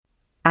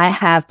I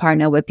have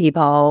partnered with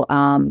people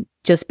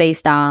just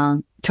based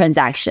on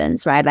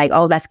transactions, right? Like,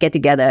 oh, let's get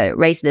together,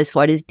 raise this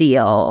for this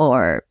deal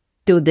or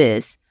do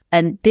this.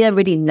 And didn't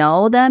really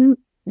know them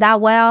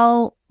that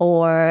well.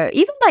 Or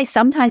even like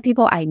sometimes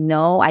people I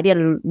know, I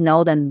didn't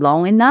know them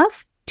long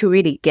enough to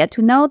really get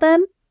to know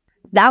them.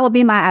 That would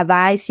be my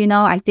advice.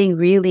 I think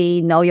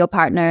really know your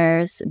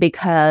partners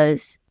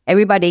because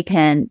everybody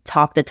can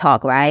talk the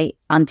talk, right?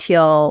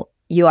 Until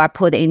you are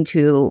put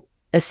into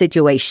a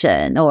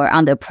situation or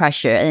under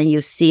pressure and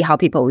you see how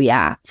people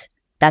react.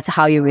 That's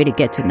how you really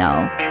get to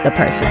know the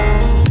person.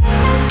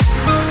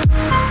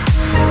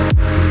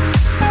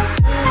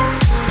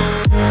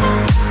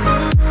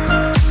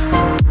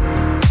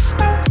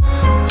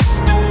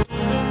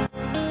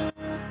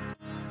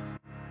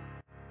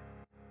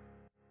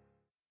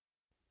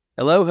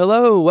 Hello,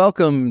 hello.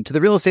 Welcome to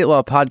the Real Estate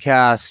Law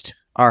Podcast.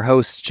 Our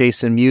host,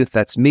 Jason Muth,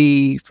 that's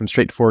me from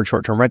Straightforward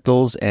Short-Term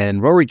Rentals,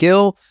 and Rory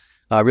Gill,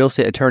 real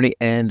estate attorney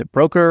and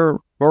broker.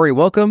 Rory,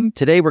 welcome.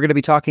 Today, we're going to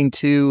be talking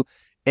to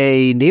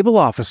a naval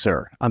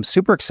officer. I'm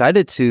super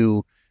excited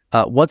to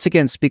once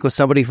again speak with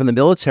somebody from the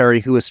military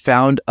who has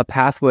found a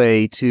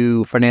pathway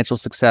to financial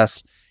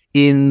success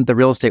in the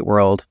real estate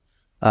world.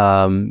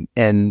 And,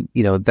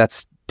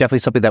 that's definitely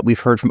something that we've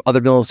heard from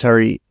other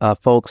military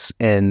folks,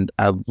 and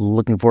I'm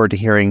looking forward to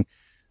hearing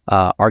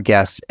our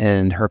guest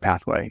and her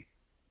pathway.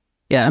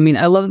 Yeah, I mean,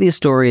 I love these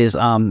stories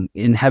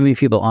in having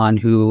people on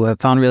who have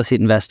found real estate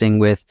investing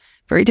with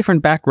very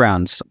different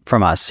backgrounds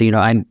from us. So,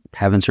 I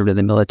haven't served in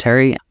the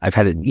military. I've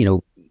had,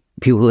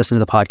 people who listen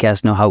to the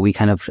podcast know how we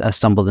kind of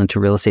stumbled into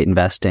real estate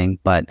investing.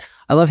 But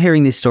I love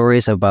hearing these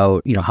stories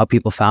about, how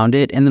people found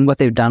it and then what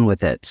they've done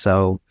with it.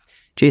 So,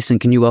 Jason,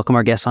 can you welcome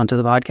our guest onto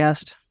the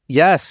podcast?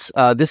 Yes,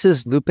 this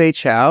is Lupei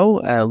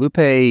Chou.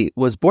 Lupei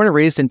was born and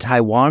raised in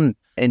Taiwan,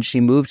 and she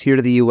moved here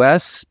to the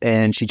U.S.,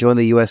 and she joined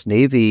the U.S.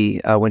 Navy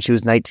when she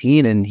was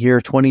 19, and here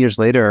 20 years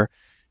later,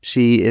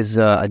 she is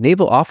a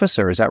naval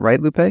officer. Is that right,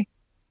 Lupei?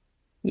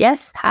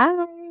 Yes. Hi.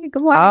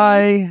 Good morning.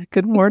 Hi.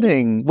 Good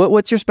morning.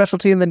 What's your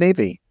specialty in the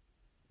Navy?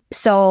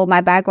 So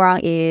my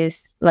background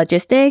is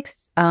logistics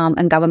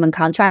and government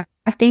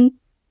contracting.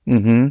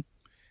 Mm-hmm.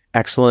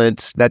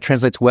 Excellent. That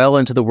translates well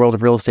into the world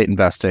of real estate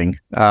investing,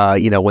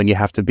 when you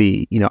have to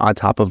be, on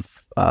top of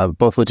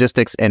both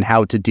logistics and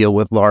how to deal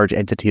with large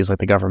entities like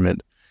the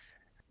government.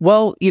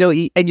 Well,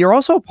 and you're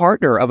also a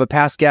partner of a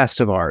past guest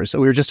of ours.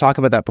 We were just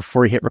talking about that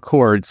before we hit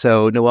record.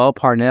 So Noelle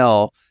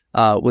Parnell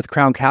with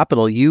Crown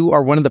Capital, you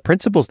are one of the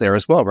principals there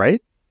as well,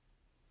 right?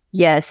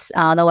 Yes.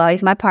 Noelle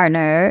is my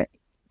partner.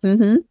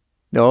 Mm-hmm.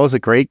 Noelle was a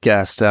great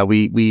guest.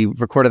 We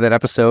recorded that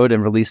episode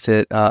and released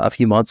it a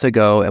few months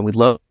ago, and we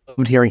loved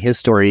hearing his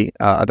story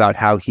about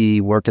how he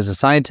worked as a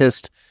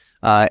scientist,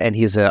 and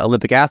he's an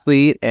Olympic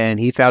athlete, and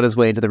he found his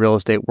way into the real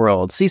estate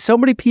world. See, so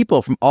many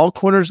people from all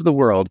corners of the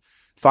world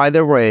find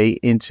their way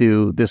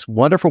into this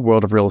wonderful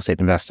world of real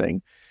estate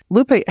investing.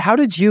 Lupei, how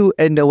did you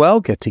and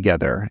Noelle get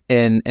together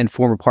and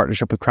form a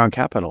partnership with Crown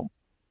Capital?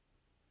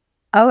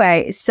 All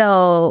right.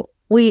 So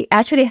we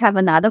actually have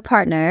another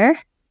partner.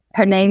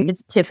 Her name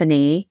is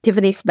Tiffany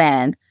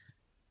Span.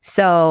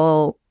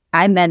 So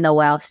I met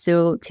Noelle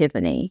through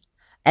Tiffany.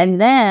 And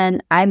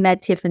then I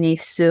met Tiffany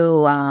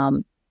through,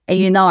 I'm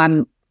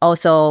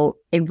also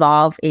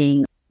involved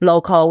in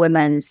local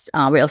women's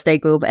real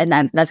estate group.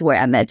 And that's where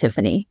I met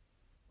Tiffany.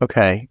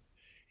 Okay.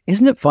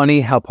 Isn't it funny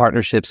how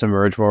partnerships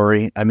emerge,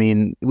 Rory? I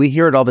mean, we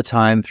hear it all the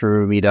time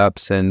through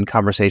meetups and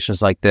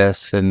conversations like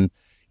this. And,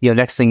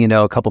 next thing you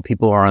know, a couple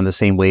people are on the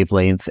same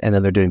wavelength and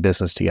then they're doing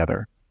business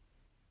together.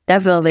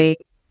 Definitely.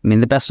 I mean,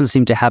 the best ones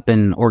seem to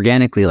happen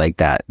organically like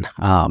that,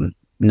 and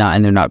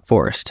they're not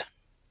forced.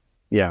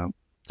 Yeah.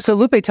 So,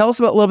 Lupei, tell us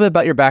a little bit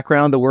about your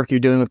background, the work you're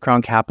doing with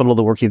Crown Capital,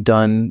 the work you've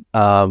done,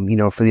 for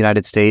the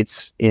United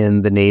States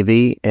in the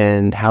Navy,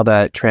 and how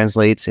that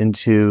translates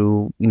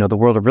into, the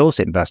world of real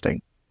estate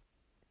investing.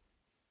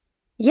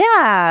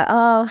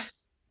 Yeah.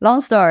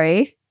 Long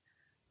story.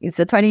 It's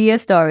a 20-year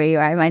story,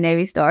 right? My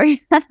Navy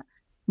story.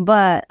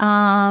 But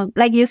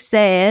like you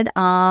said,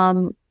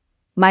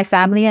 my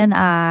family and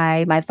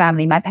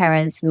my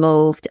parents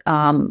moved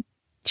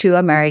to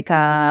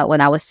America when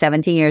I was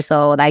 17 years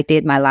old. I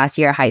did my last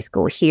year of high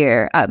school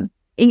here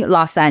in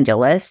Los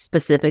Angeles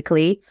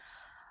specifically.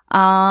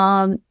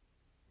 I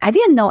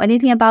didn't know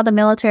anything about the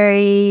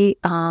military,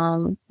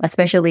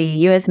 especially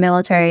U.S.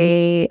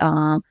 military.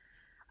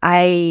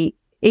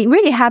 It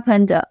really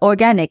happened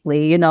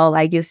organically,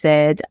 like you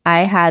said.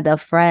 I had a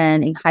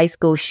friend in high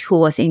school who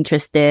was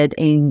interested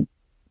in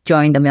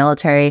joining the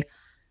military.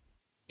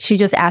 She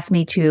just asked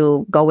me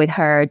to go with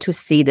her to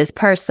see this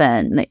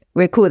person, like,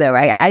 recruiter,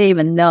 right? I didn't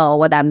even know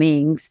what that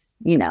means,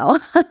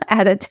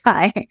 at the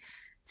time.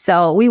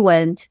 So we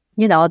went,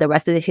 the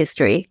rest of the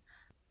history.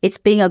 It's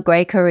been a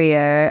great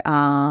career,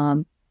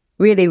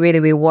 really,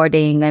 really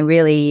rewarding, and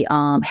really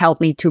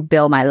helped me to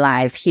build my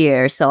life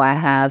here. So I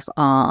have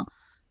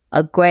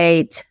a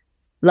great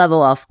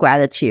level of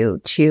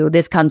gratitude to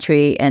this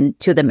country and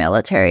to the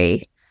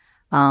military.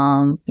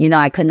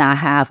 I could not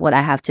have what I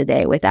have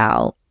today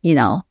without,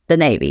 the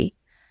Navy.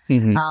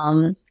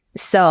 Mm-hmm.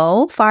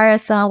 So far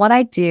as what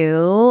I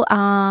do,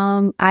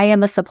 I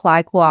am a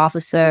supply corps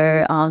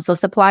officer. So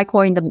supply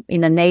corps in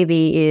the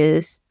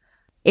Navy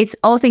it's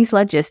all things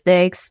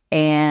logistics,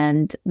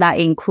 and that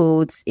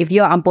includes if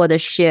you're on board a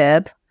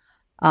ship,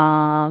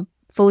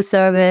 food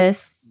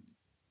service,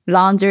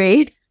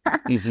 laundry,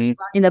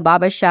 in the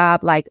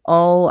barbershop, like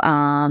all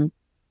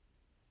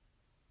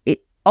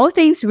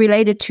things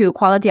related to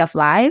quality of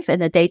life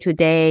and the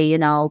day-to-day,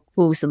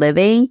 cruise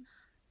living.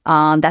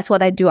 That's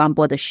what I do on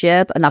board the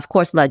ship. And of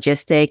course,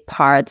 logistic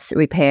parts,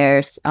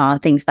 repairs,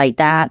 things like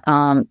that.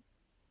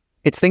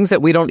 It's things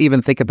that we don't even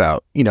think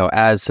about,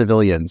 as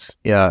civilians.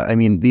 Yeah. I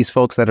mean, these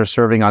folks that are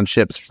serving on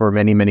ships for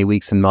many, many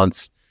weeks and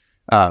months,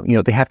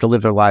 they have to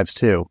live their lives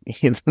too.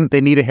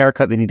 They need a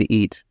haircut. They need to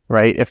eat,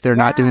 right? If they're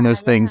not doing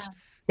those things,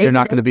 they're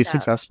not going to be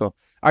successful.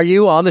 Are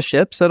you on the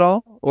ships at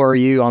all, or are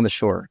you on the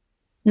shore?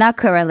 Not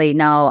currently,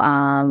 no.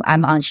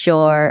 I'm on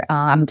shore.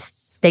 I'm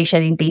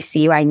stationed in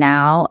DC right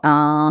now.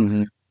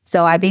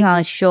 So I've been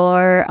on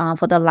shore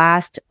for the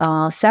last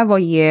several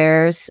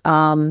years.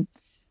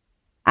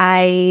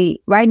 Right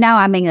now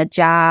I'm in a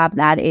job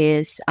that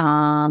is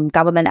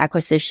government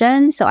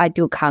acquisition. So I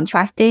do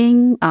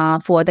contracting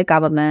for the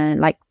government,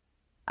 like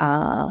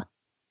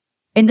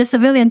in the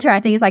civilian term, I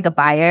think it's like a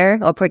buyer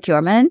or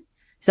procurement.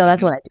 So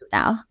that's what I do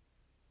now.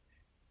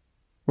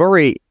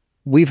 Rory,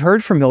 we've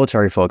heard from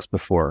military folks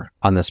before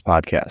on this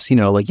podcast,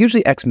 like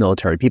usually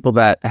ex-military, people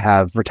that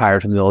have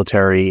retired from the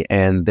military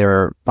and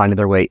they're finding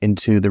their way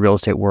into the real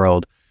estate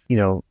world.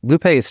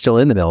 Lupei is still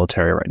in the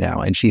military right now,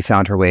 and she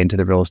found her way into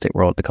the real estate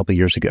world a couple of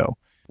years ago.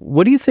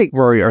 What do you think,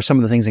 Rory, are some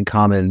of the things in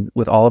common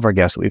with all of our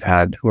guests that we've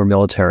had who are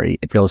military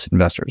real estate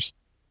investors?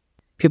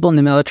 People in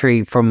the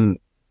military, from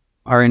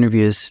our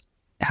interviews,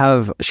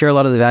 share a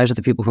lot of the values of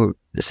the people who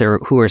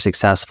are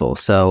successful.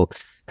 So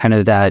kind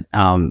of that,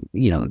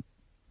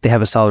 they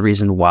have a solid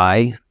reason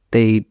why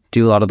they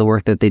do a lot of the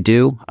work that they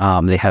do.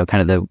 They have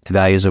kind of the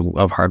values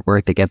of hard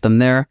work that get them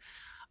there.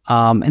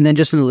 And then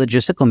just in the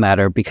logistical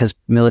matter, because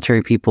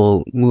military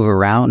people move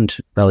around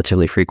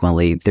relatively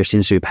frequently, there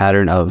seems to be a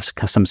pattern of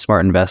some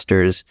smart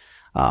investors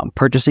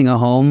purchasing a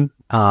home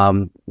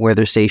where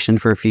they're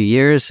stationed for a few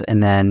years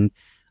and then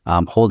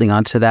holding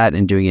on to that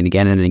and doing it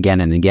again and again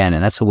and again.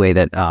 And that's a way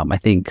that I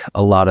think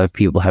a lot of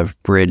people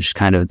have bridged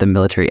kind of the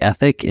military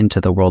ethic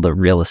into the world of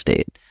real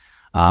estate.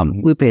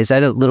 Lupei, is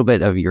that a little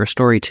bit of your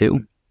story too?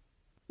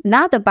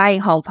 Not the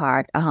buying home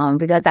part,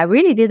 because I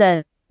really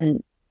didn't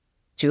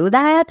do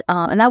that.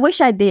 And I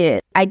wish I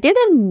did. I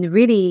didn't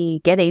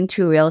really get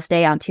into real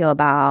estate until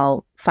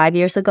about 5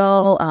 years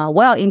ago,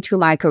 well into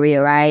my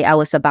career, right? I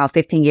was about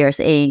 15 years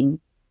in.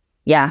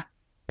 Yeah,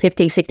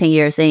 15, 16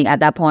 years in at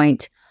that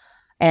point.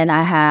 And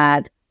I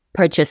had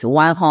purchased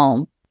one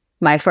home,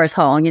 my first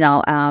home,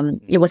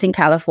 it was in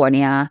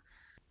California.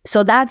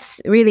 So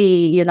that's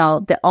really,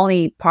 the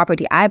only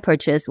property I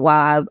purchased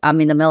while I'm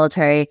in the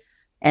military.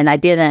 And I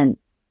didn't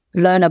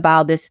learn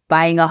about this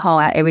buying a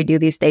home at every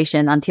duty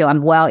station until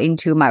I'm well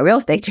into my real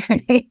estate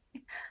journey.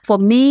 For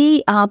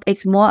me,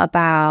 it's more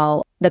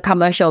about the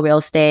commercial real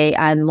estate.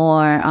 I'm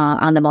more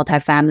on the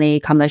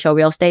multifamily commercial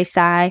real estate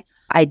side.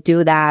 I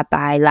do that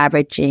by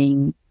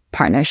leveraging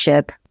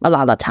partnership a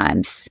lot of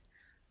times.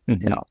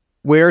 Mm-hmm.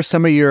 Where are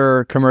some of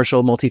your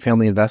commercial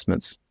multifamily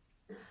investments?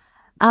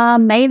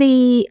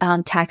 Mainly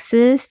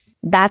Texas.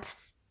 That's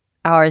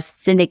our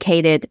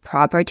syndicated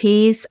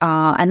properties.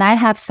 And I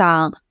have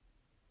some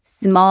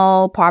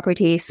small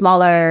properties,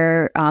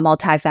 smaller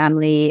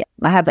multifamily.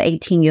 I have an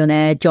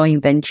 18-unit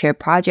joint venture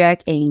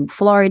project in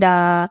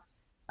Florida,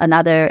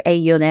 another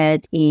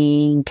 8-unit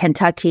in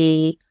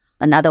Kentucky,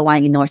 another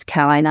one in North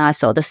Carolina.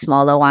 So the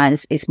smaller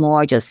ones is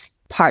more just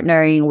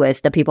partnering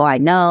with the people I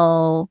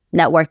know,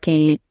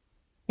 networking.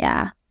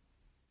 Yeah.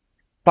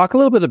 Talk a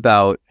little bit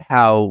about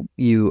how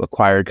you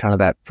acquired kind of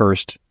that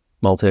first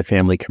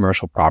multifamily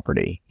commercial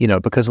property,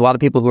 because a lot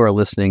of people who are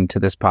listening to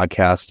this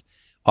podcast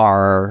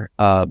are,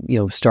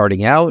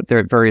 starting out. They're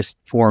at various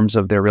forms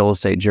of their real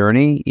estate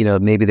journey.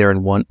 Maybe they're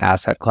in one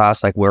asset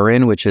class like we're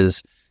in, which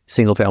is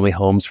single family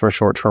homes for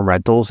short-term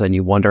rentals. And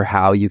you wonder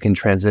how you can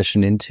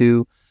transition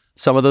into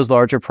some of those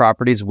larger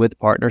properties with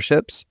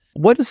partnerships.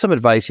 What is some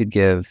advice you'd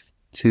give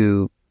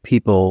to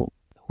people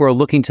who are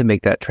looking to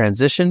make that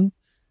transition?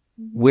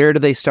 Where do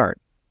they start?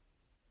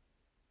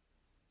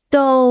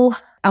 So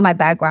on my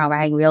background,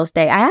 right, in real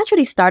estate, I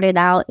actually started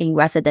out in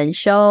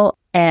residential.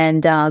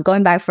 And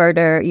going back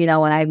further,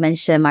 when I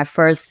mentioned my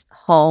first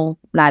home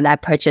that I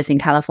purchased in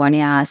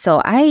California.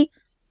 So I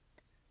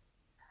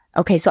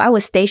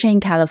was stationed in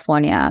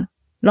California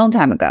long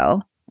time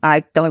ago.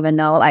 I don't even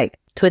know, like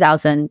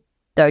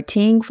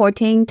 2013,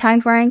 14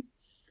 timeframe.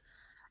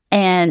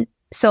 And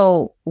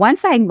so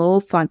once I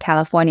moved from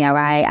California,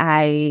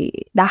 right,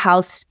 the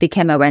house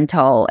became a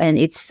rental, and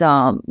it's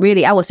I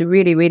was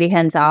really, really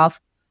hands off.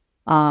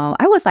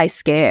 I was like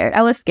scared.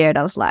 I was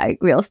like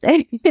real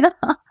estate,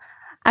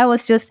 I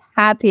was just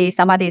happy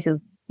somebody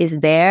is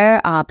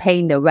there,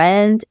 paying the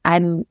rent. I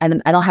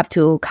don't have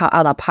to cut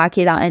out of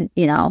pocket on,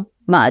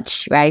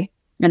 much, right?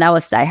 And I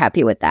was like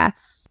happy with that.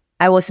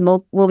 I was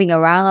moving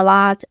around a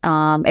lot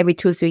every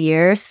 2-3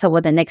 years. So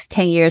for the next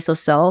 10 years or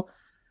so.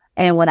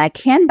 And when I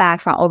came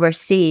back from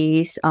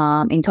overseas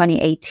in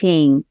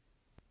 2018,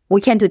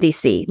 we came to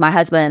DC. My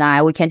husband and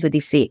I, we came to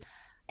DC.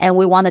 And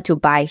we wanted to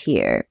buy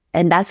here.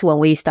 And that's when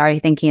we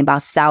started thinking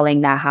about selling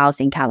that house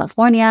in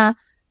California.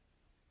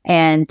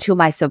 And to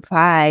my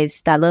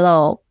surprise, that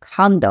little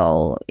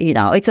condo,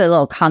 it's a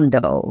little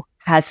condo,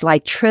 has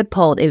like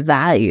tripled in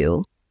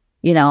value,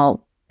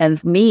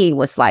 and me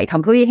was like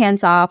completely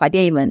hands off. I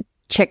didn't even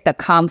check the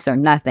comps or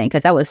nothing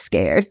because I was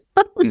scared.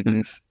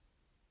 Mm-hmm.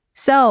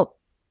 So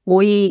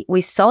we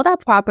sold that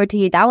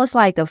property. That was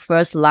like the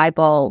first light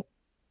bulb,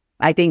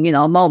 I think,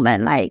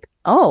 moment, like,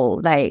 oh,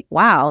 like,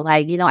 wow,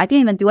 like, I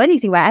didn't even do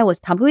anything, right? I was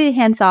completely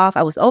hands off.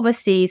 I was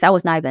overseas. I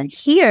was not even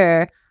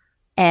here.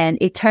 And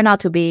it turned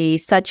out to be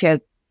such a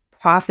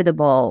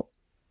profitable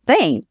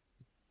thing.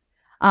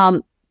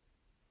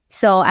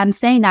 So I'm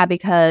saying that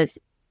because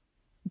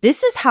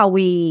this is how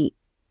we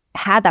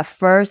had that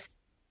first,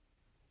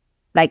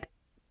 like,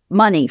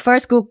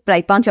 first group,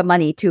 like, bunch of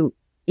money to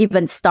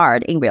even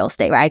start in real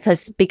estate, right?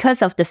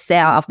 Because of the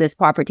sale of this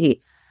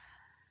property,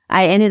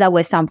 I ended up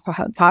with some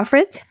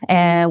profit,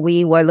 and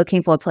we were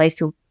looking for a place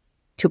to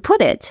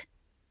put it.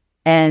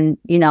 And,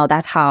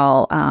 that's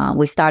how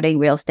we started in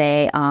real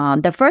estate.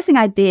 The first thing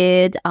I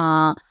did,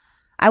 I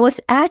was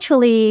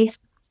actually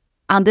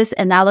on this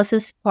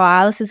analysis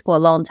paralysis for a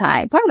long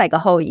time, probably like a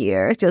whole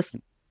year, just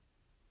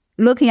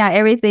looking at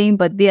everything,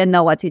 but didn't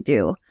know what to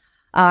do.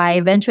 I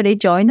eventually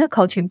joined the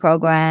coaching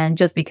program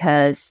just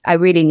because I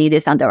really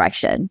needed some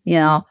direction,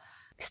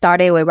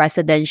 started with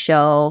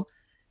residential.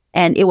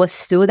 And it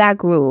was through that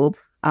group,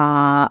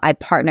 I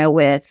partnered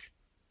with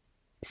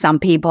some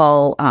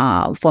people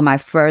for my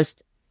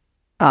first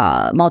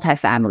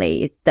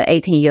multifamily, the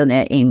 18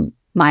 unit in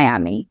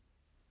Miami.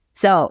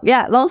 So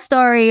yeah, long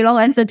story, long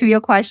answer to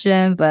your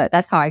question, but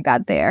that's how I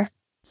got there.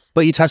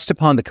 But you touched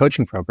upon the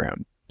coaching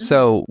program.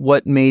 So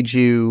what made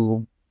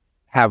you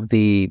have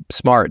the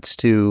smarts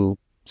to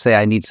say,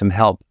 I need some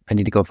help. I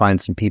need to go find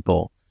some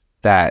people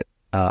that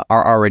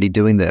are already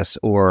doing this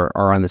or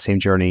are on the same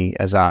journey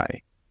as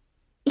I?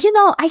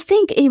 I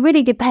think it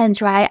really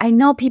depends, right? I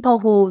know people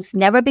who's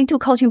never been to a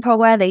coaching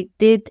program, they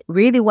did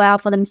really well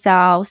for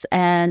themselves.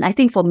 And I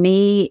think for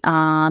me,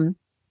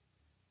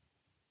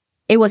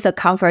 it was a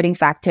comforting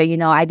factor.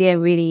 I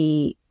didn't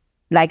really,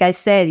 like I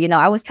said,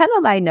 I was kind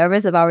of like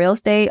nervous about real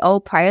estate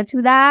prior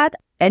to that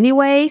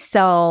anyway.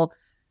 So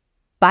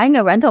buying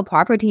a rental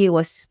property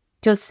was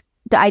just,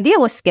 the idea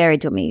was scary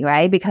to me,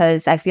 right?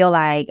 Because I feel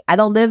like I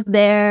don't live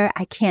there.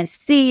 I can't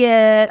see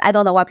it. I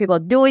don't know what people are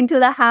doing to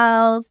the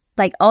house.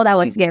 Like, all that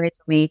was scary to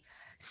me.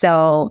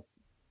 So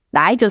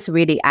I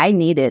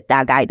needed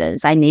that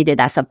guidance. I needed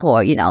that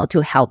support,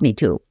 to help me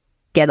to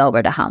get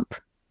over the hump.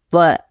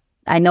 But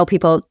I know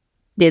people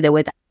did it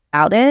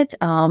without it.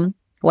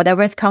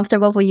 Whatever is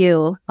comfortable for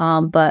you.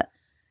 But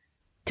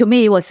to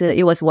me, it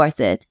was worth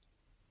it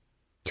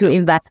to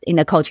invest in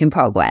a coaching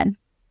program.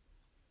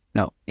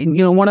 No. And,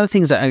 one of the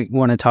things that I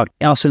want to talk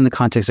also in the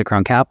context of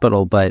Crown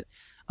Capital, but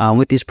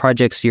with these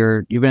projects,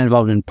 you've been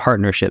involved in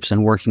partnerships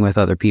and working with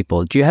other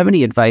people. Do you have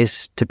any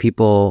advice to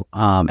people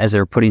as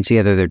they're putting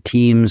together their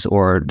teams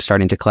or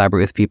starting to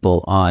collaborate with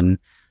people on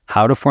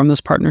how to form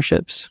those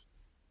partnerships?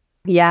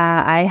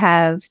 Yeah, I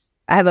have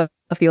a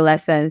few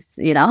lessons,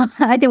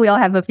 I think we all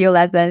have a few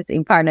lessons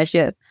in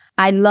partnership.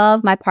 I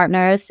love my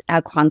partners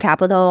at Crown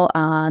Capital,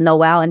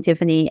 Noel and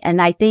Tiffany.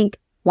 And I think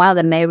one of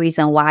the main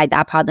reasons why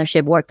that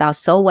partnership worked out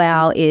so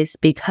well is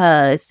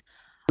because,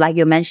 like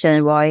you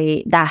mentioned,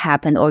 Roy, that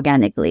happened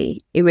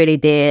organically. It really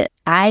did.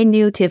 I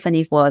knew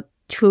Tiffany for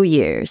 2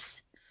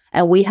 years,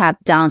 and we have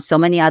done so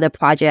many other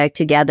projects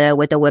together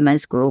with the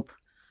women's group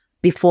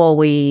before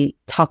we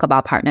talk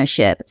about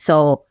partnership.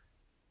 So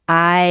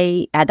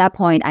at that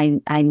point,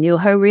 I knew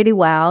her really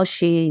well.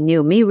 She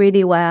knew me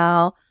really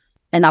well.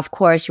 And of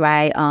course,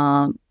 right,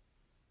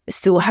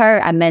 through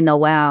her, I met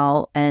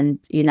Noel, and,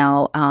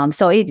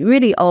 so it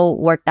really all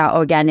worked out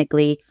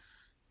organically.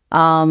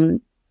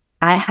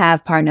 I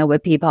have partnered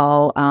with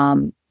people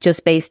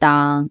just based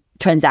on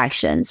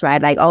transactions,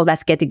 right? Like, oh,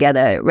 let's get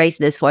together, raise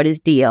this for this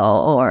deal,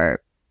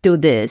 or do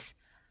this.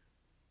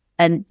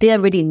 And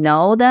didn't really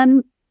know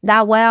them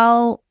that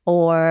well.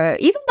 Or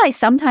even like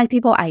sometimes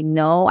people I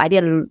know, I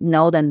didn't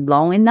know them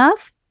long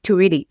enough to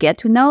really get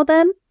to know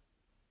them.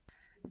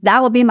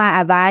 That would be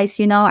my advice.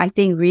 I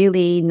think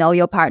really know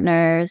your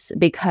partners,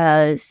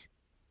 because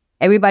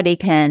everybody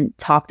can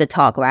talk the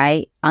talk,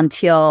 right?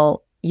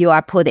 Until you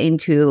are put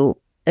into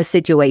a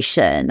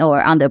situation or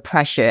under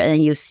pressure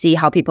and you see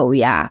how people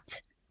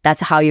react.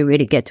 That's how you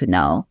really get to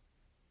know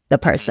the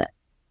person.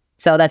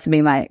 So that's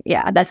my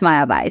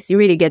advice. You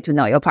really get to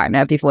know your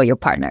partner before you're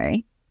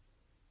partnering.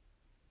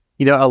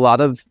 A lot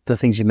of the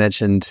things you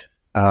mentioned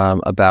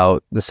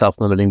about the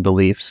self-limiting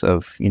beliefs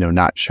of,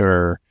 not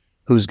sure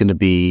who's going to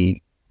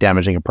be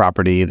damaging a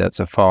property that's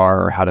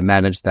afar or how to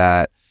manage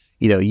that,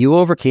 you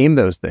overcame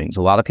those things.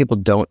 A lot of people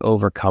don't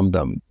overcome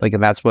them.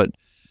 And that's what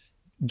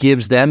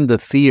gives them the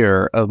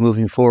fear of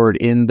moving forward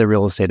in the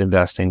real estate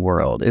investing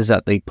world is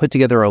that they put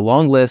together a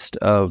long list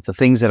of the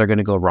things that are going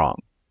to go wrong.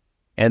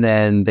 And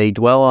then they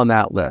dwell on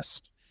that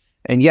list.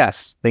 And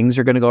yes, things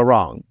are going to go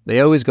wrong.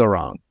 They always go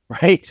wrong,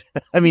 right?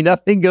 I mean,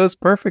 nothing goes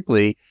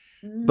perfectly.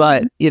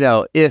 But,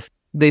 if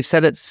they've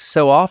said it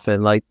so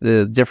often, like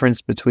the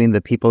difference between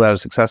the people that are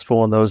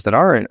successful and those that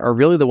aren't are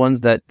really the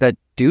ones that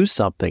do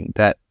something,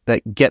 that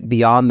get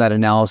beyond that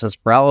analysis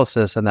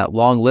paralysis and that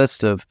long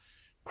list of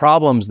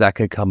problems that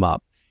could come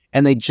up.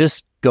 And they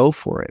just go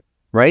for it,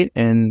 right?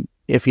 And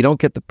if you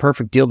don't get the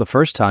perfect deal the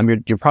first time,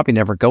 you're probably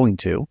never going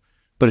to.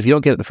 But if you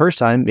don't get it the first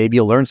time, maybe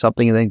you'll learn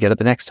something and then get it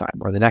the next time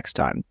or the next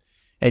time.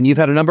 And you've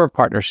had a number of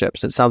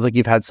partnerships. It sounds like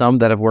you've had some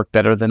that have worked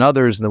better than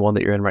others, and the one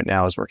that you're in right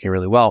now is working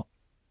really well.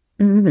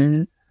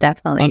 Mm-hmm.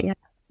 Definitely. Yeah.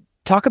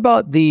 Talk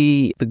about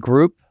the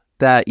group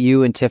that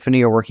you and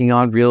Tiffany are working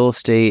on, Real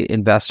Estate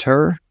Invest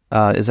Her.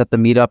 Is that the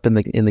meetup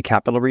in the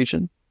capital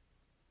region?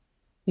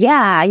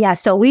 Yeah.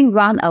 So we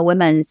run a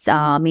women's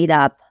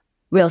meetup,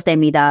 real estate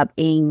meetup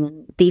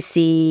in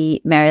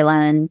DC,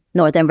 Maryland,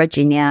 Northern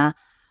Virginia.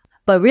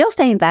 But Real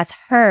Estate Invest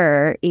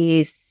Her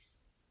is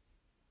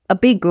a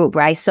big group,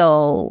 right?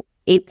 So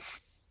it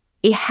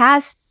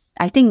has,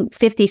 I think,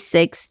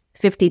 56,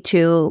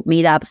 52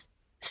 meetups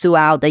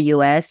throughout the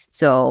US.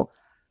 So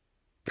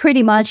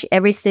pretty much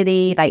every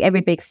city, like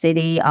every big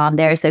city,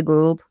 there's a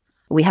group.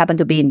 We happen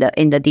to be in the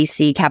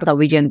DC capital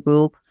region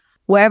group.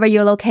 Wherever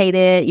you're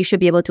located, you should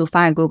be able to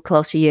find a group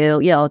close to you.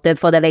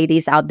 For the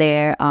ladies out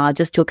there,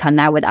 just to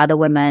connect with other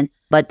women.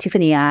 But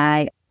Tiffany and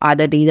I are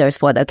the leaders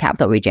for the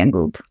capital region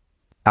group.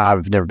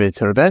 I've never been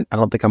to an event. I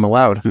don't think I'm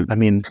allowed. I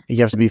mean, you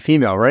have to be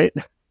female, right?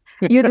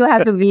 You do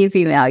have to be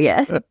female,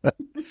 yes.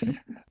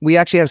 We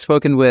actually have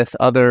spoken with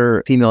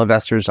other female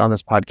investors on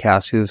this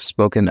podcast who've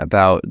spoken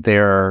about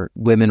their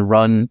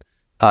women-run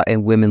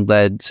and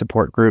women-led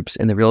support groups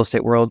in the real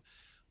estate world.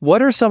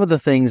 What are some of the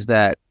things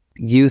that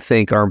you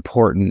think are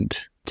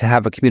important to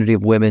have a community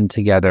of women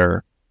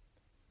together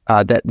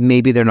that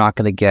maybe they're not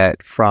going to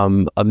get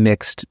from a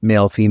mixed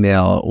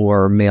male-female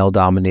or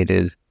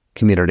male-dominated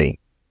community?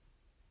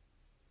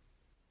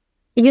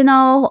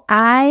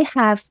 I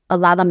have a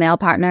lot of male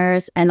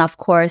partners, and of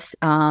course,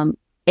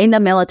 in the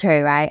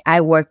military, right,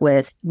 I work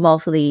with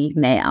mostly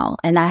male,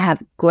 and I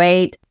have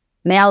great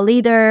male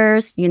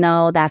leaders,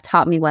 that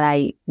taught me what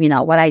I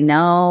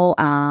know.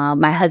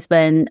 My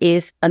husband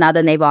is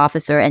another naval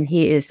officer, and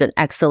he is an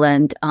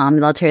excellent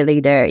military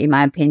leader, in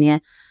my opinion.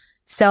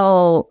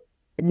 So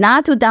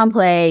not to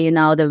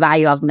downplay, the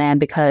value of men,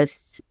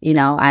 because,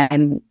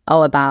 I'm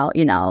all about,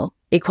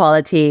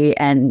 equality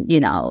and,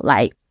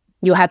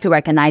 you have to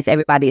recognize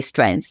everybody's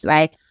strengths,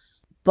 right?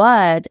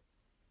 But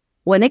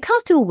when it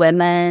comes to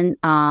women,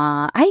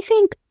 I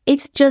think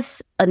it's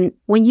just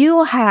when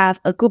you have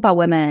a group of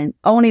women,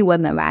 only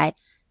women, right?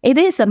 It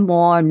is a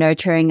more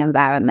nurturing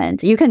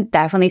environment. You can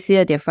definitely see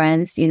a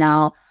difference.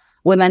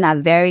 Women are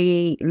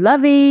very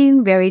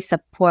loving, very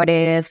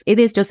supportive. It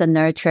is just a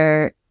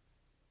nurture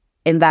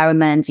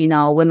environment.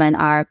 Women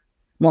are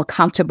more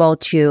comfortable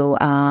to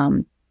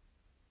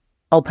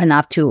open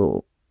up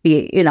to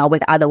be,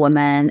 with other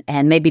women,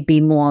 and maybe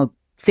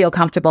feel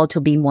comfortable to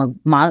be more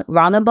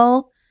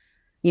vulnerable.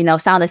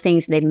 Some of the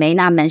things they may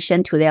not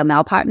mention to their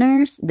male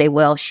partners, they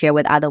will share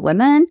with other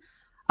women.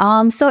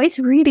 So it's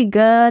really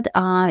good.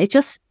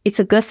 It's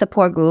a good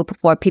support group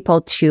for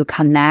people to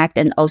connect,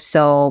 and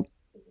also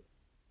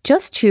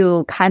just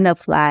to kind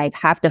of like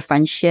have the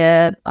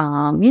friendship.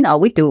 We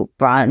do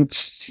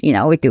brunch,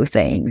 we do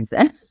things.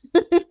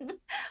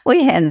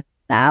 We hang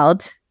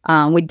out.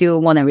 We do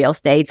more than real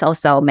estate,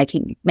 also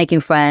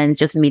making friends,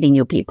 just meeting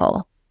new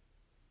people.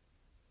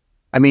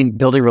 I mean,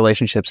 building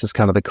relationships is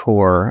kind of the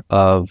core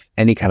of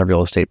any kind of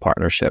real estate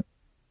partnership.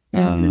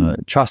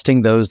 Mm-hmm.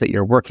 Trusting those that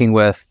you're working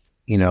with,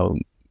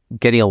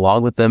 getting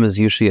along with them is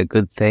usually a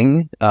good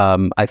thing.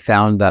 I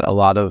found that a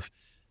lot of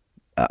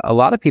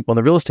people in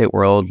the real estate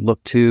world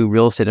look to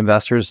real estate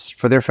investors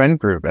for their friend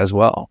group as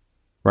well,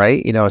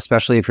 right?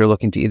 Especially if you're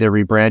looking to either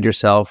rebrand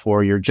yourself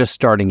or you're just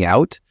starting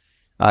out.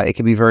 It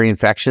can be very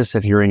infectious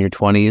if you're in your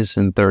 20s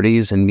and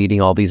 30s and meeting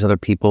all these other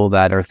people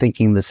that are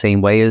thinking the same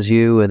way as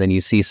you. And then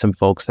you see some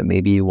folks that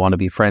maybe you want to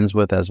be friends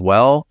with as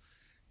well,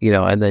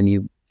 and then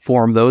you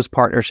form those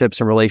partnerships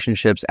and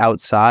relationships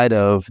outside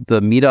of the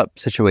meetup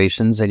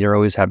situations. And you're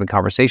always having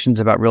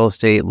conversations about real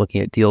estate, looking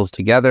at deals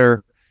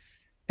together.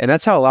 And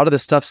that's how a lot of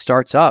this stuff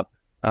starts up,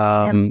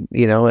 and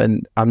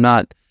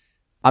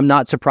I'm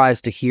not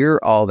surprised to hear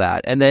all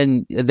that. And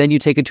then you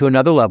take it to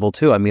another level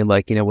too. I mean,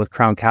 with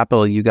Crown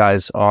Capital, you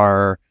guys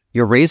you're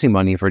raising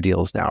money for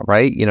deals now,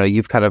 right?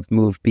 You've kind of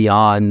moved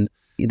beyond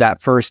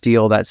that first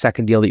deal, that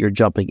second deal that you're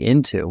jumping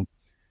into.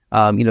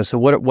 So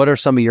what are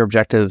some of your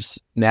objectives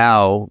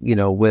now,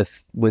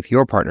 with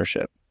your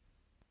partnership?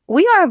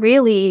 We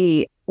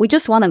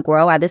just want to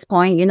grow at this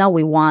point.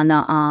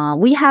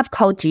 We have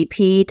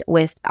co-GP'd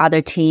with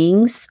other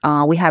teams.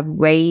 We have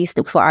raised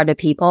for other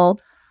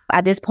people.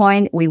 At this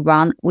point, we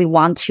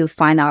want to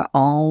find our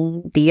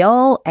own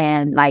deal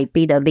and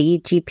be the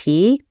lead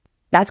GP.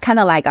 That's kind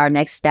of like our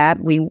next step.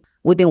 We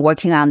we've been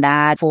working on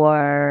that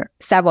for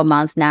several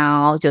months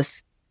now,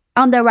 just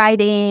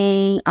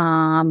underwriting,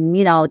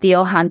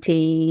 deal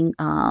hunting.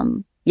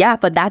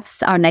 But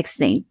that's our next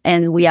thing.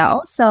 And we are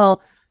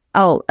also,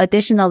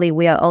 additionally,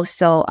 we are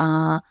also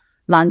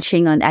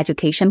launching an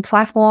education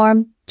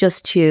platform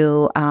just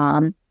to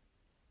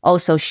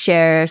also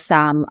share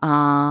some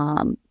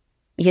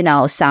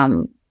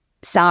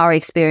our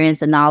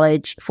experience and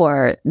knowledge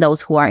for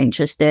those who are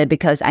interested,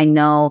 because I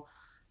know,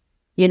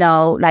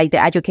 like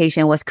the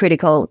education was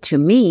critical to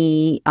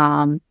me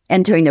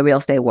entering the real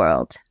estate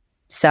world.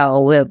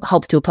 So we'll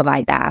hope to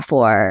provide that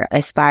for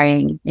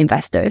aspiring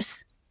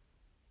investors.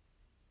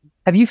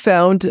 Have you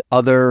found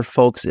other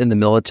folks in the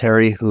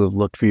military who have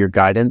looked for your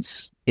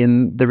guidance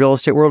in the real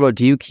estate world, or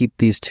do you keep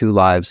these two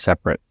lives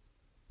separate?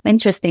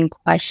 Interesting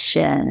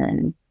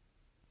question.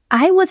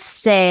 I would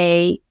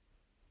say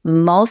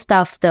most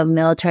of the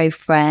military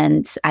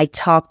friends I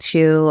talked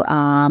to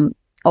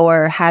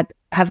or have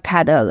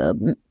had a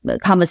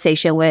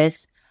conversation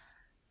with,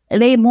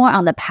 they more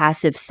on the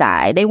passive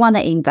side. They want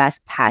to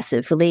invest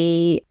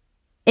passively.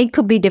 It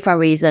could be different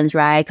reasons,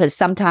 right? Because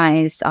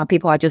sometimes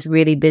people are just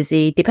really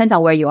busy. Depends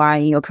on where you are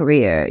in your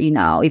career.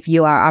 If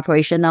you are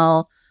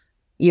operational,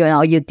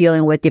 you're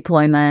dealing with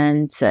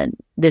deployments and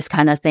this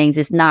kind of things.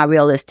 It's not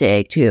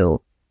realistic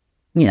to,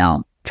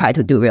 try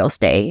to do real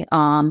estate.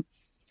 And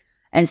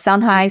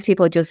sometimes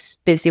people are just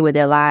busy with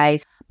their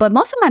lives. But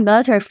most of my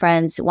military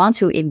friends want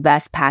to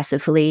invest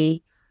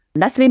passively.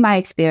 That's been my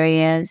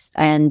experience.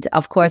 And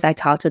of course, I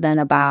talk to them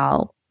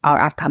about our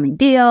upcoming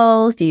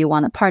deals. Do you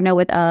want to partner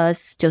with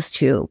us just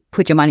to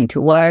put your money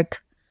to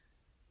work?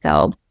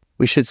 So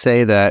we should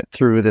say that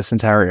through this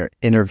entire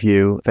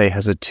interview, Faye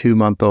has a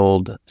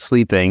 2-month-old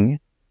sleeping,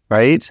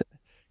 right?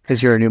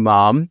 Because you're a new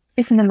mom.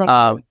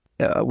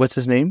 What's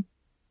his name?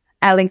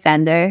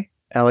 Alexander.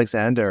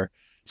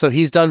 So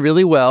he's done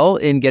really well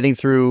in getting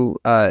through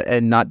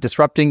and not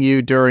disrupting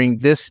you during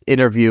this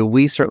interview.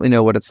 We certainly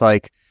know what it's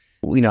like,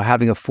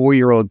 having a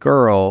 4-year-old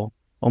girl,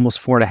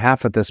 almost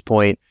 4.5 at this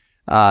point,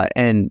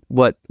 and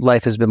what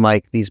life has been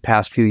like these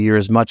past few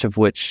years, much of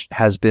which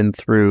has been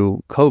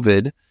through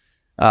COVID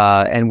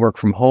and work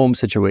from home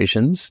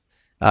situations.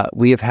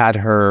 We have had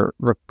her,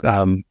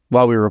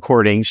 while we were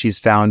recording, she's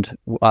found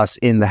us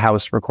in the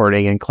house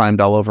recording and climbed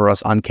all over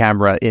us on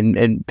camera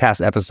in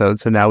past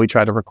episodes. So now we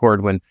try to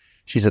record when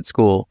she's at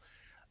school.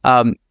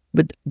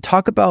 But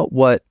talk about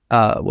what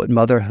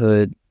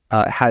motherhood,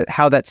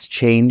 how that's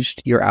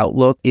changed your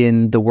outlook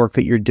in the work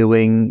that you're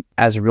doing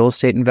as a real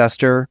estate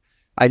investor.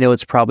 I know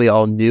it's probably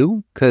all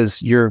new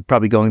because you're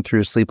probably going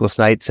through sleepless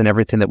nights and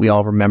everything that we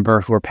all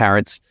remember who are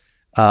parents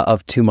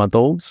of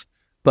 2-month-olds.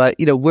 But,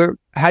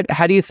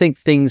 how do you think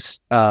things,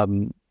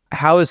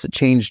 how has it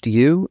changed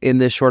you in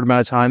this short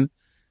amount of time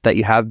that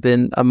you have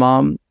been a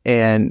mom?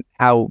 And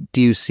how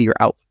do you see your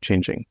outlook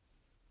changing?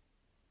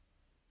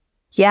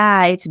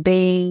 Yeah, it's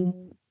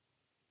been,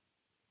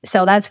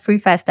 so let's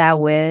preface that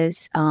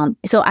with,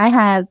 so I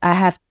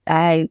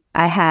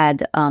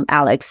had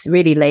Alex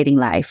really late in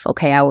life.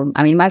 Okay. I'm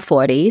in my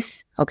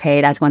 40s. Okay.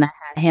 That's when I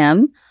had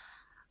him.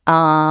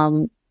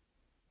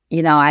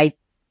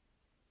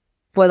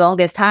 For the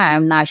longest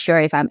time, I'm not sure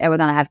if I'm ever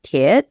going to have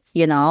kids,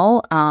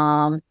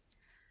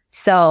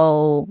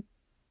 so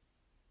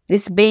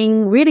it's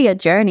been really a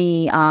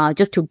journey,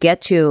 just to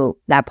get to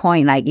that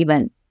point, like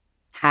even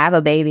have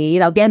a baby,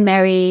 get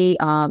married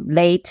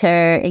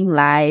later in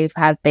life,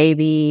 have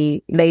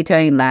baby later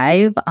in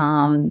life,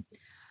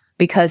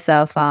 because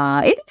of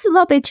it is a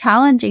little bit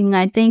challenging,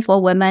 I think,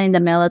 for women in the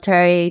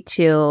military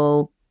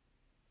to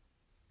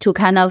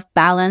kind of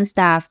balance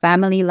that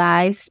family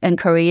life and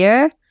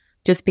career,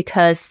 just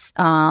because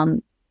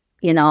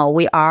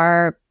we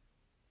are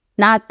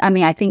not,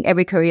 I think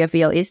every career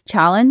field is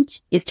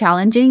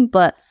challenging,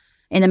 but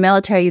in the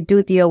military you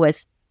do deal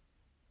with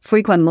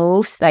frequent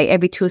moves, like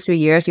every 2-3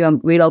 years you're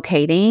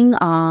relocating,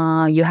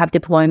 you have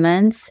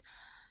deployments,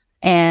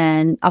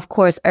 and of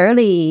course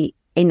early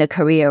in the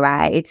career,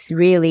 right, it's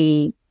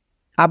really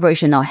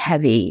operational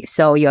heavy,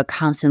 so you're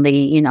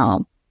constantly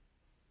on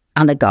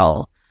the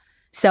go.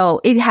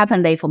 So it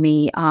happened late for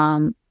me,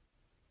 and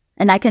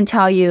I can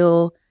tell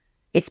you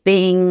it's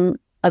been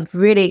a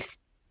really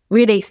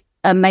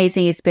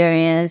amazing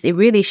experience. It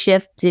really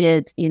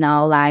shifted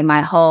like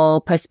my whole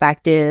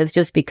perspective,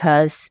 just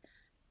because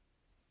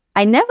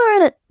I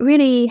never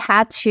really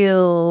had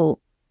to,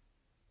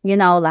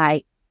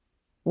 like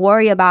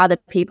worry about the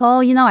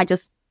people. I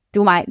just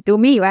do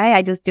me, right?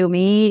 I just do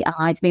me.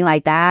 It's been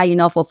like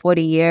that, for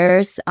 40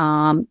 years.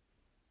 Now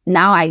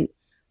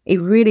it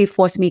really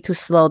forced me to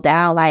slow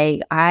down.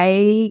 Like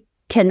I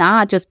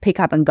cannot just pick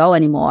up and go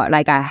anymore.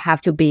 Like I have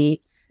to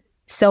be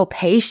so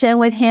patient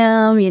with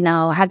him.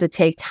 I have to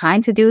take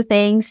time to do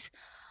things.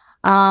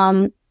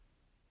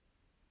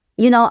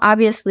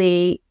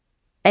 Obviously,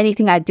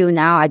 anything I do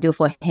now, I do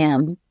for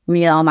him.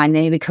 My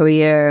Navy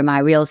career, my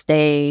real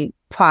estate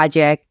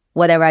project,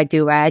 whatever I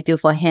do, right, I do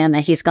for him,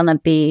 and he's gonna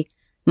be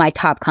my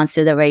top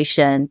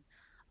consideration.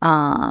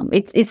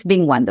 It's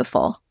been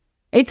wonderful.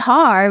 It's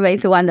hard, but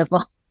it's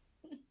wonderful.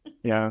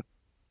 Yeah,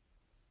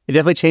 it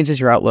definitely changes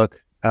your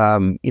outlook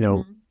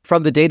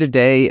From the day to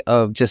day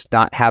of just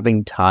not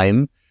having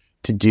time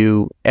to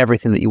do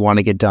everything that you want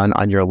to get done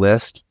on your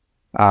list.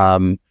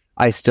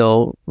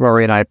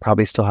 Rory and I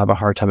probably still have a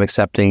hard time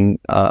accepting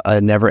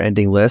a never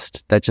ending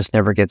list that just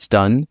never gets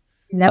done.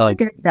 Never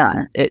gets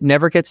done. It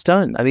never gets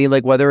done. I mean,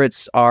 like whether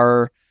it's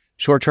our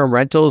short-term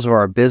rentals or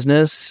our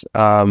business,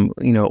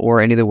 or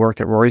any of the work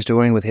that Rory's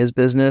doing with his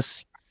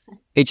business,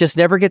 it just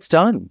never gets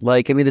done.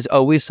 Like, I mean, there's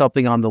always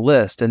something on the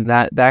list, and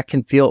that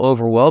can feel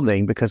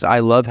overwhelming because I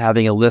love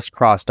having a list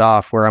crossed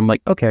off where I'm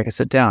like, okay, I can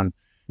sit down.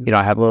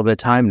 I have a little bit of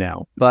time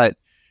now. But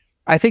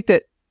I think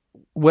that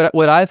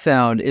what I've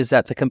found is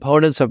that the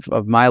components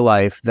of my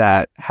life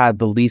that had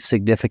the least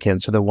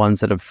significance are the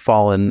ones that have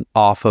fallen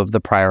off of the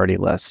priority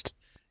list.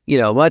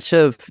 Much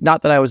of,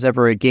 not that I was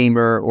ever a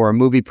gamer or a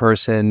movie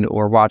person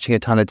or watching a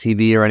ton of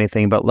TV or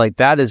anything, but like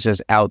that is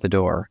just out the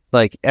door.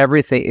 Like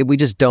everything, we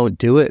just don't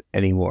do it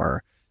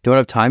anymore. Don't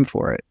have time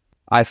for it.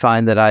 I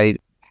find that I'm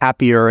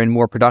happier and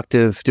more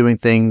productive doing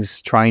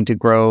things, trying to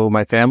grow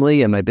my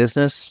family and my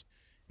business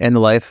and the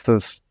life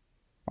of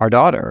our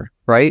daughter,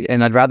 right?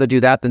 And I'd rather do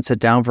that than sit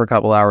down for a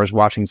couple hours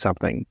watching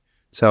something.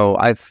 So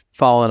I've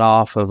fallen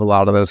off of a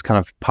lot of those kind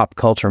of pop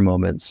culture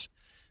moments.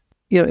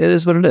 It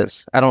is what it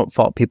is. I don't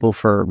fault people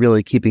for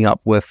really keeping up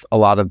with a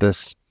lot of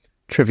this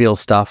trivial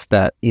stuff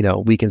that,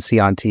 we can see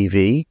on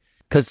TV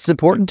because it's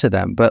important to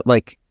them. But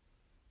like,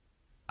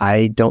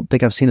 I don't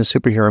think I've seen a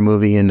superhero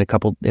movie in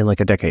like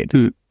a decade,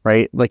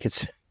 right? Like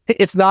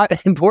it's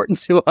not important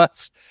to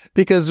us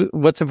because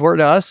what's important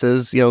to us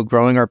is,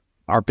 growing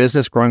our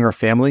business, growing our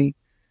family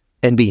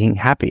and being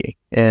happy.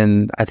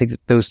 And I think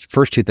that those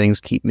first two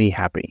things keep me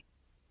happy.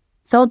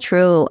 So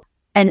true.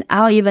 And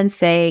I'll even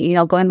say,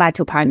 going back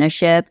to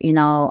partnership,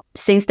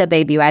 since the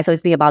baby, right? So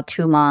it's been about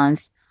 2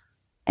 months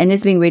and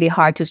it's been really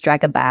hard to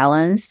strike a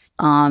balance.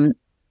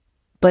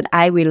 But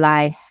I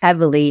rely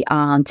heavily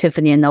on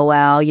Tiffany and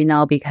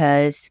Noel,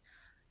 because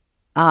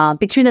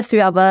between the three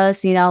of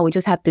us, we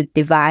just have to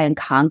divide and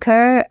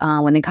conquer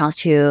when it comes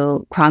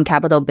to Crown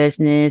Capital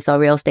business or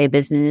real estate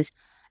business.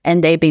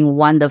 And they've been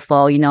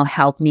wonderful,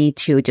 help me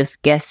to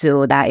just get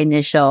through that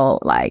initial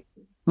like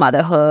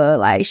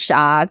motherhood, like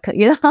shock,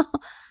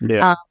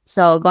 Yeah.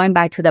 So going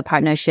back to the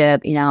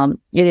partnership, it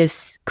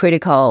is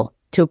critical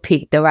to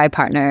pick the right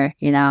partner.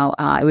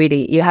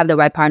 Really, you have the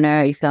right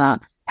partner. It's gonna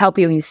help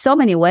you in so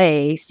many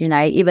ways.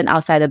 Even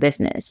outside the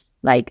business,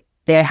 like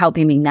they're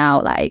helping me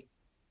now, like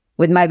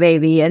with my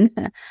baby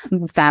and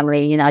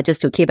family.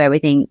 Just to keep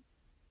everything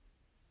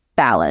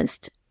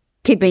balanced,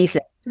 keep me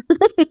safe.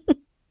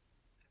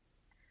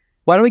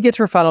 Why don't we get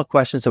to our final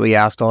questions that we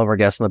asked all of our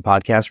guests on the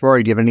podcast?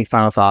 Rory, do you have any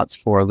final thoughts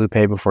for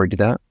Lupei before we do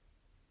that?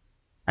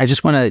 I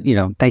just want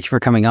to, thank you for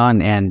coming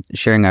on and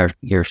sharing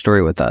your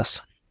story with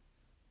us.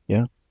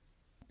 Yeah.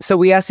 So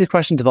we asked these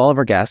questions of all of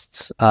our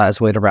guests as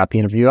a way to wrap the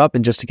interview up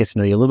and just to get to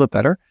know you a little bit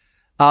better.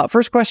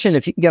 First question,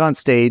 if you can get on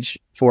stage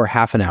for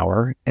half an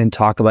hour and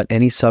talk about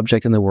any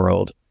subject in the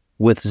world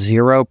with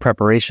zero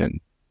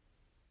preparation,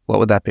 what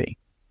would that be?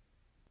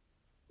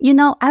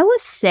 I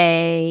would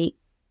say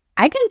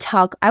I can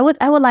talk. I would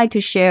like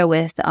to share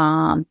with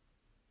my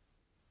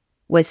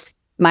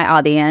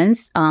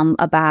audience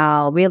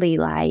about really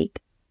like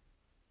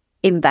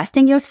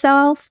investing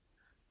yourself.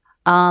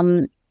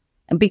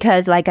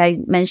 Because like I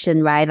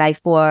mentioned, right,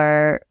 like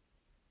I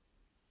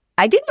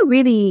didn't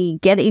really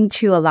get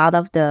into a lot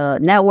of the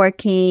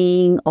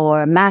networking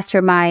or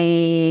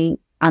masterminding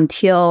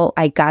until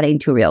I got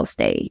into real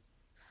estate.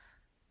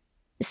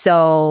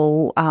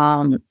 So,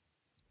 and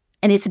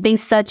it's been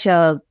such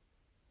a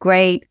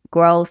great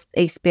growth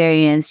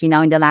experience, in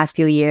the last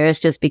few years,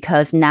 just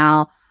because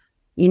now,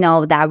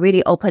 that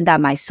really opened up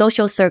my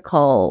social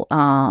circle.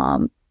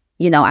 I'm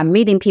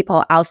meeting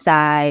people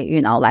outside,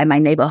 like my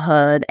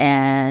neighborhood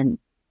and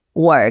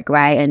work,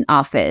 right, and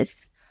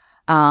office.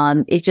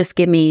 It just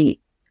gave me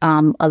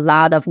a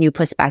lot of new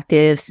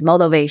perspectives,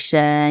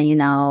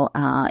 motivation,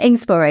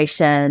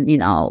 inspiration,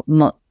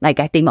 like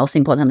I think most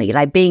importantly,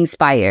 like being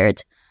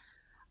inspired.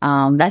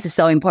 That's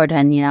so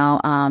important,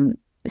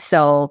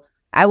 So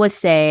I would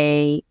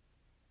say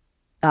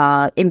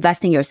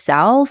invest in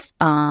yourself,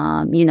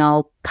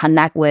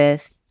 connect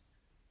with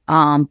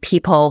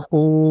people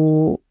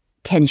who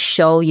can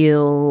show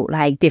you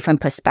like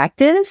different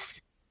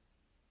perspectives.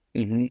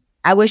 Mm-hmm.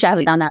 I wish I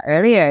had done that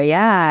earlier.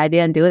 Yeah, I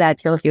didn't do that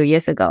till a few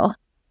years ago.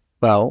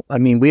 Well, I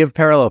mean, we have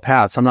parallel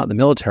paths. I'm not in the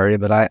military,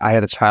 but I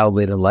had a child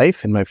late in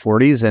life in my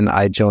 40s, and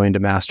I joined a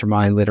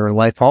mastermind later in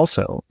life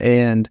also.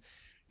 And,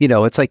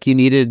 it's like you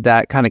needed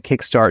that kind of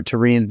kickstart to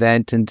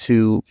reinvent and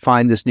to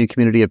find this new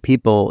community of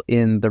people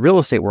in the real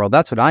estate world.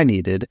 That's what I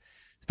needed.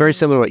 It's very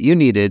similar to what you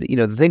needed.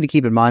 The thing to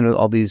keep in mind with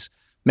all these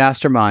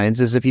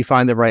masterminds is if you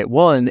find the right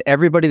one,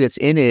 everybody that's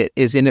in it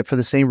is in it for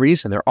the same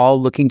reason. They're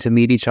all looking to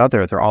meet each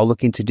other. They're all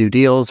looking to do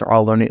deals. They're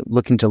all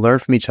looking to learn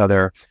from each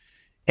other.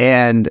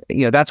 And,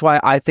 that's why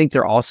I think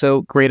they're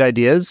also great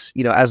ideas,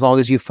 as long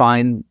as you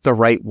find the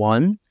right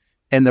one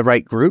and the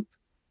right group.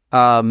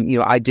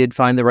 I did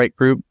find the right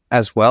group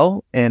as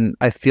well. And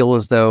I feel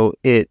as though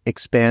it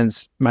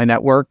expands my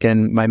network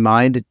and my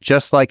mind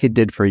just like it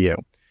did for you.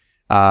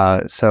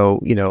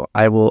 So,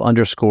 I will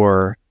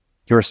underscore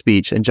your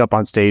speech and jump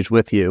on stage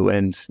with you.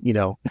 And,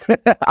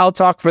 I'll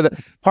talk for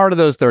the part of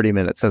those 30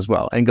 minutes as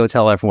well and go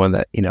tell everyone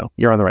that,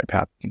 you're on the right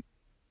path.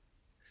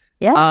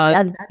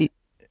 Yeah.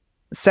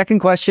 Second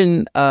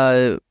question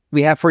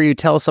we have for you.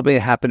 Tell us something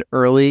that happened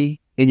early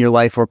in your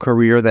life or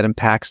career that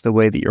impacts the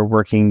way that you're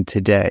working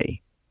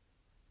today.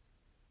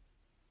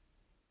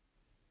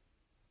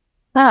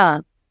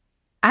 I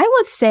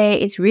would say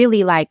it's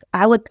really like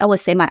I would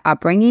say my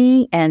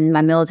upbringing and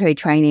my military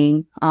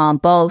training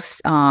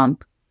both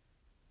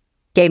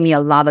gave me a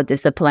lot of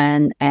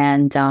discipline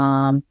and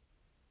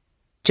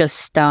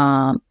just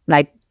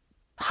like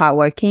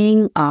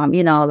hardworking.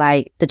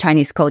 Like the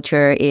Chinese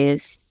culture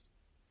is,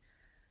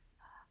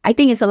 I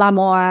think it's a lot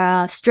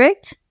more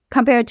strict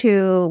compared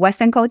to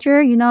Western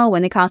culture,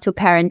 when it comes to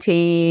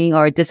parenting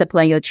or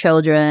discipline your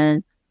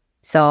children.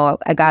 So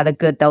I got a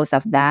good dose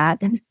of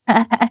that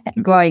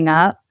growing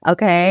up.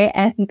 Okay.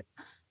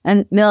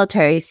 And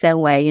military, same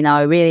way, it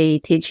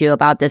really teach you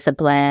about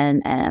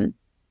discipline and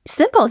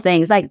simple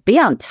things like be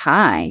on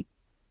time,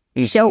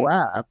 show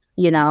up,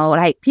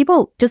 like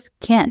people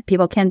can't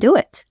do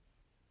it.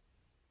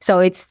 So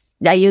it's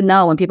that,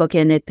 when people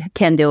can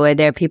do it,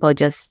 there are people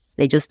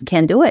they just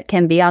can't do it,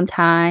 can be on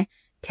time,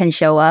 can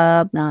show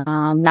up,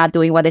 not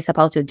doing what they're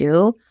supposed to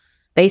do,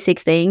 basic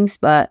things.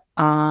 But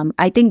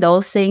I think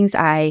those things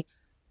I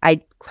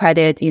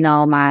credit,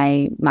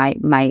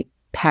 my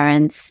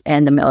parents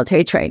and the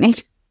military training.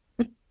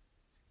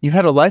 You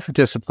had a life of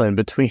discipline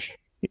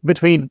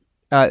between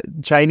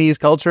Chinese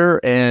culture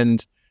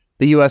and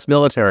the U.S.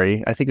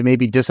 military. I think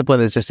maybe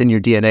discipline is just in your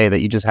DNA,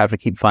 that you just have to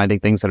keep finding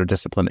things that are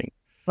disciplining.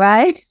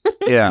 Right?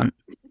 Yeah.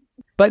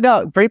 But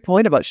no, great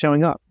point about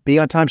showing up. Be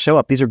on time, show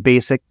up. These are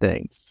basic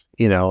things,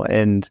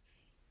 and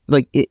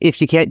like if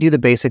you can't do the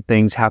basic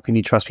things, how can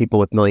you trust people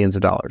with millions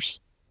of dollars,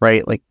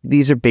 right? Like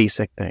these are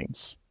basic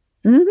things.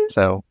 Mm-hmm.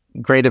 So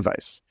great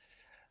advice.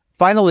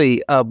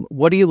 Finally,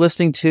 what are you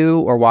listening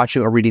to or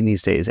watching or reading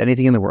these days?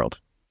 Anything in the world?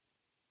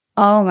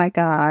 Oh my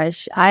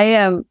gosh.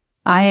 I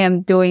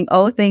am doing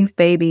all things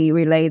baby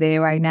related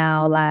right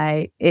now.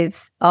 Like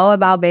it's all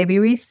about baby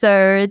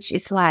research.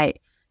 It's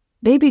like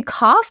baby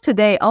cough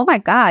today. Oh my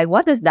God.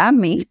 What does that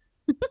mean?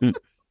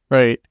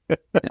 Right.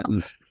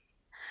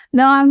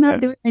 No, I'm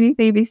not doing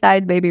anything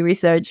besides baby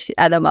research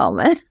at the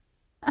moment.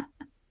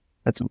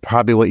 That's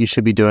probably what you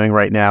should be doing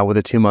right now with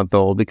a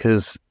 2-month-old,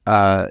 because,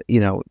 you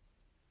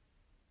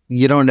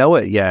don't know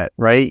it yet,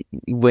 right?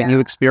 When you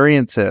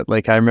experience it,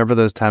 like I remember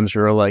those times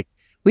where like,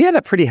 we had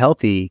a pretty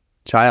healthy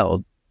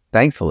child,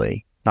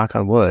 thankfully, knock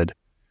on wood.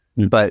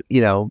 But,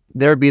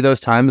 there would be those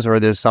times where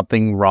there's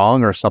something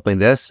wrong or something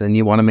this, and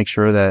you want to make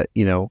sure that,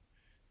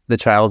 the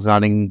child's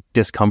not in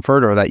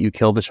discomfort or that you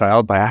kill the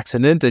child by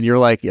accident. And you're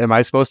like, am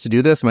I supposed to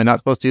do this? Am I not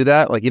supposed to do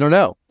that? Like, you don't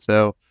know.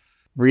 So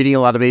reading a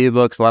lot of baby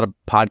books, a lot of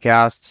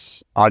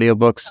podcasts,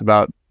 audiobooks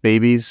about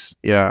babies.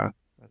 Yeah.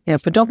 Yeah,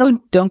 but don't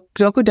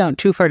go down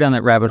too far down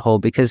that rabbit hole,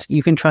 because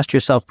you can trust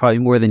yourself probably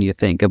more than you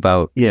think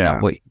about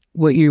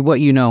what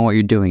you know and what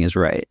you're doing is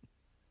right.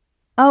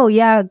 Oh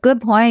yeah, good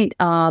point.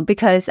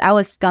 Because I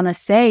was gonna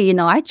say,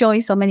 I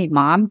joined so many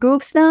mom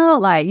groups now.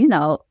 Like,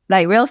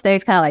 like real estate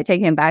is kind of like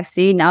taking a back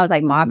seat. Now it's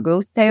like mom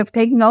groups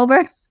taking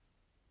over.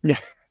 Yeah.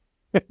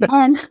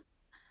 And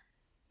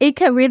it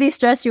can really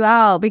stress you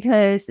out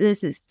because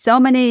there's so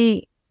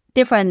many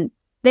different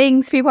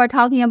things people are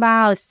talking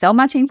about, so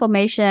much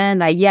information.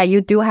 Like, yeah, you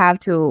do have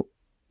to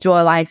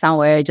draw a line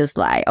somewhere, just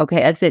like,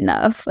 okay, that's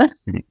enough.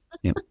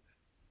 Yeah.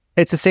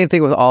 It's the same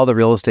thing with all the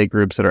real estate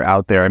groups that are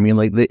out there. I mean,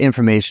 like the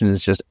information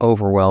is just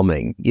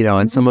overwhelming,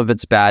 and some of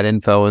it's bad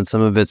info and some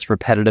of it's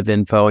repetitive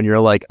info. And you're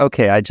like,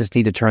 okay, I just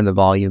need to turn the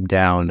volume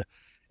down.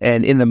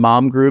 And in the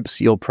mom groups,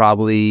 you'll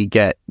probably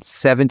get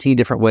 17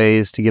 different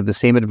ways to give the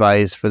same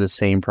advice for the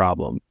same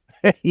problem,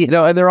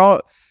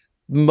 and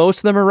most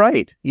of them are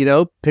right,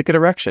 pick a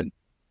direction.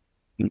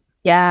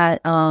 Yeah.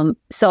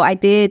 So I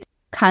did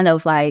kind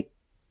of like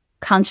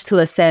come to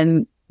a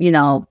same,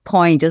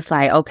 point, just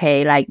like,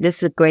 okay, like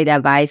this is great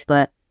advice,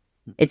 but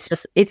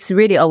it's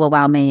really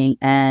overwhelming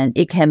and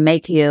it can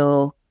make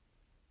you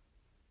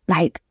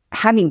like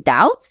having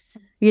doubts,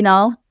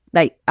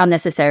 like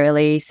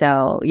unnecessarily.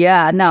 So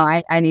yeah, no,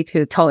 I need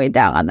to tone it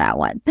down on that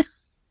one.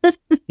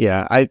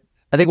 Yeah. I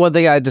think one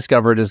thing I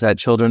discovered is that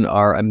children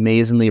are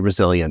amazingly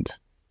resilient,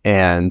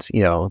 and,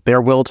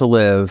 their will to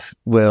live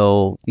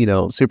will,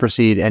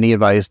 supersede any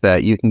advice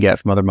that you can get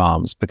from other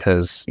moms,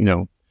 because,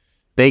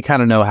 they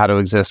kind of know how to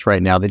exist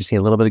right now. They just need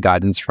a little bit of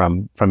guidance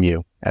from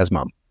you as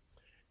mom.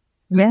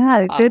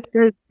 Yeah, good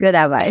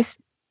advice.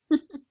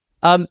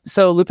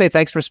 So Lupei,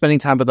 thanks for spending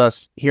time with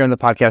us here on the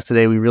podcast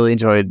today. We really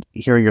enjoyed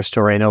hearing your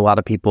story. I know a lot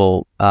of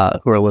people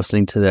who are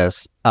listening to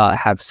this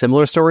have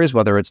similar stories,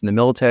 whether it's in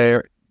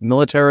the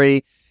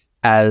military,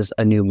 as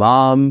a new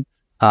mom,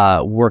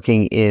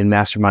 working in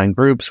mastermind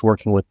groups,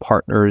 working with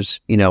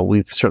partners.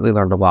 We've certainly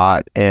learned a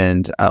lot,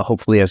 and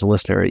hopefully as a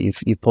listener,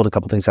 you've pulled a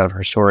couple things out of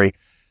her story.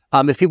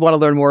 If people want to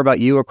learn more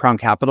about you or Crown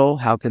Capital,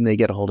 how can they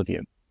get a hold of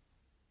you?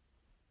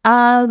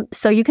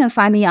 So you can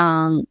find me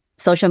on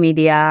social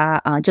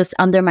media, just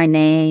under my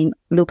name,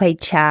 Lupei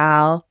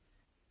Chou.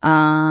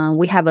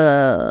 We have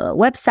a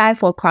website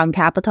for Crown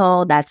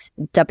Capital. That's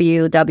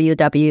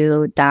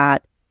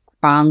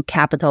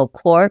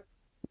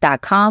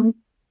www.crowncapitalcorp.com.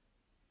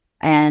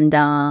 And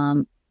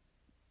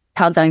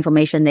tons of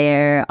information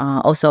there.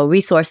 Also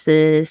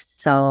resources.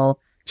 So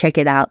check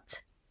it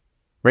out.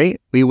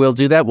 Great. We will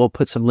do that. We'll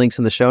put some links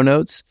in the show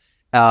notes.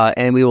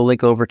 And we will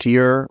link over to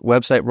your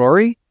website,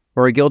 Rory,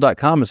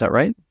 rorygill.com. Is that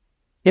right?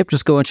 Yep.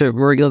 Just go into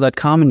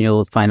rorygill.com and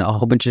you'll find a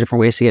whole bunch of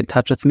different ways to get in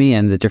touch with me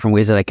and the different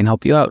ways that I can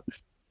help you out.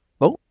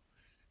 Cool.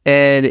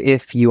 And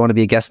if you want to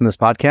be a guest in this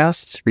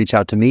podcast, reach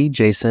out to me,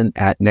 Jason,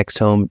 at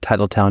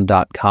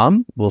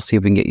nexthometitletown.com. We'll see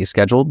if we can get you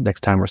scheduled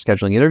next time we're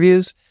scheduling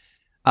interviews.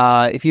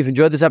 If you've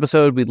enjoyed this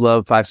episode, we'd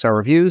love 5-star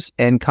reviews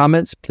and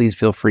comments. Please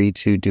feel free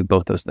to do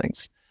both those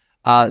things.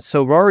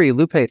 So Rory,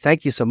 Lupei,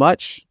 thank you so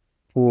much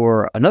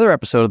for another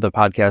episode of the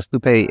podcast.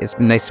 Lupei, it's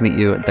been nice to meet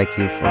you, and thank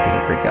you for being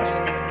a great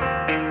guest.